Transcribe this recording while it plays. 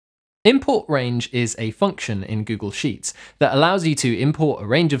Import range is a function in Google Sheets that allows you to import a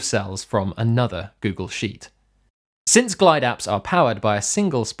range of cells from another Google Sheet. Since Glide apps are powered by a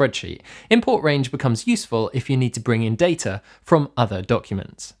single spreadsheet, import range becomes useful if you need to bring in data from other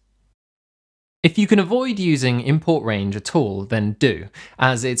documents. If you can avoid using import range at all, then do,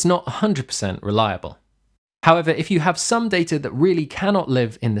 as it's not 100% reliable. However, if you have some data that really cannot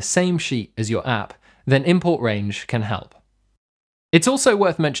live in the same sheet as your app, then import range can help. It's also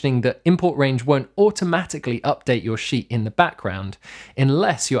worth mentioning that import range won't automatically update your sheet in the background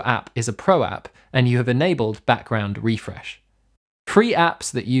unless your app is a pro app and you have enabled background refresh. Free apps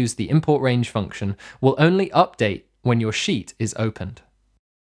that use the import range function will only update when your sheet is opened.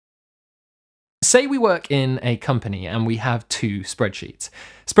 Say we work in a company and we have two spreadsheets.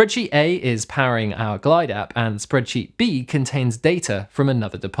 Spreadsheet A is powering our Glide app and Spreadsheet B contains data from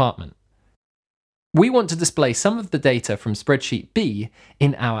another department. We want to display some of the data from Spreadsheet B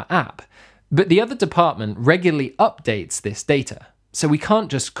in our app, but the other department regularly updates this data, so we can't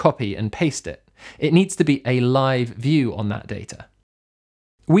just copy and paste it. It needs to be a live view on that data.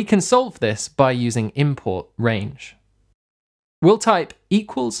 We can solve this by using import range. We'll type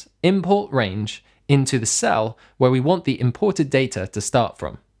equals import range into the cell where we want the imported data to start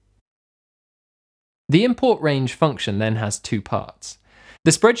from. The import range function then has two parts: the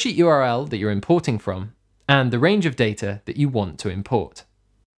spreadsheet URL that you're importing from, and the range of data that you want to import.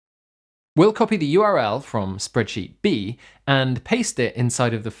 We'll copy the URL from Spreadsheet B and paste it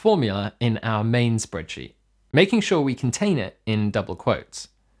inside of the formula in our main spreadsheet, making sure we contain it in double quotes.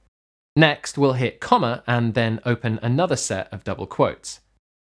 Next, we'll hit comma and then open another set of double quotes.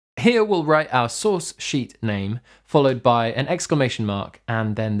 Here we'll write our source sheet name, followed by an exclamation mark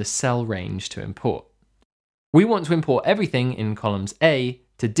and then the cell range to import. We want to import everything in columns A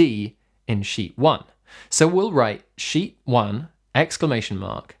to D in sheet 1. So we'll write sheet 1 exclamation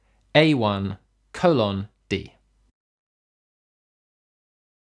mark A1 colon D.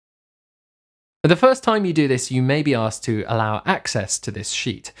 The first time you do this, you may be asked to allow access to this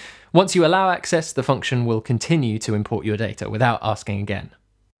sheet. Once you allow access, the function will continue to import your data without asking again.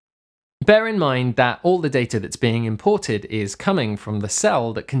 Bear in mind that all the data that's being imported is coming from the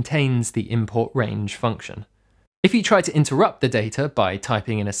cell that contains the import range function. If you try to interrupt the data by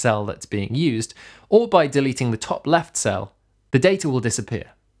typing in a cell that's being used, or by deleting the top left cell, the data will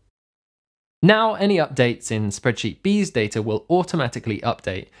disappear. Now any updates in Spreadsheet B's data will automatically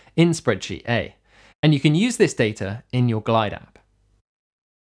update in Spreadsheet A, and you can use this data in your Glide app.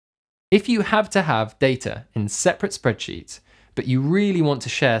 If you have to have data in separate spreadsheets, but you really want to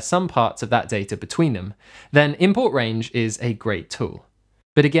share some parts of that data between them, then import range is a great tool.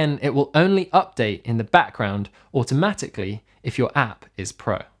 But again, it will only update in the background automatically if your app is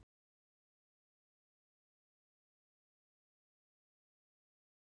pro.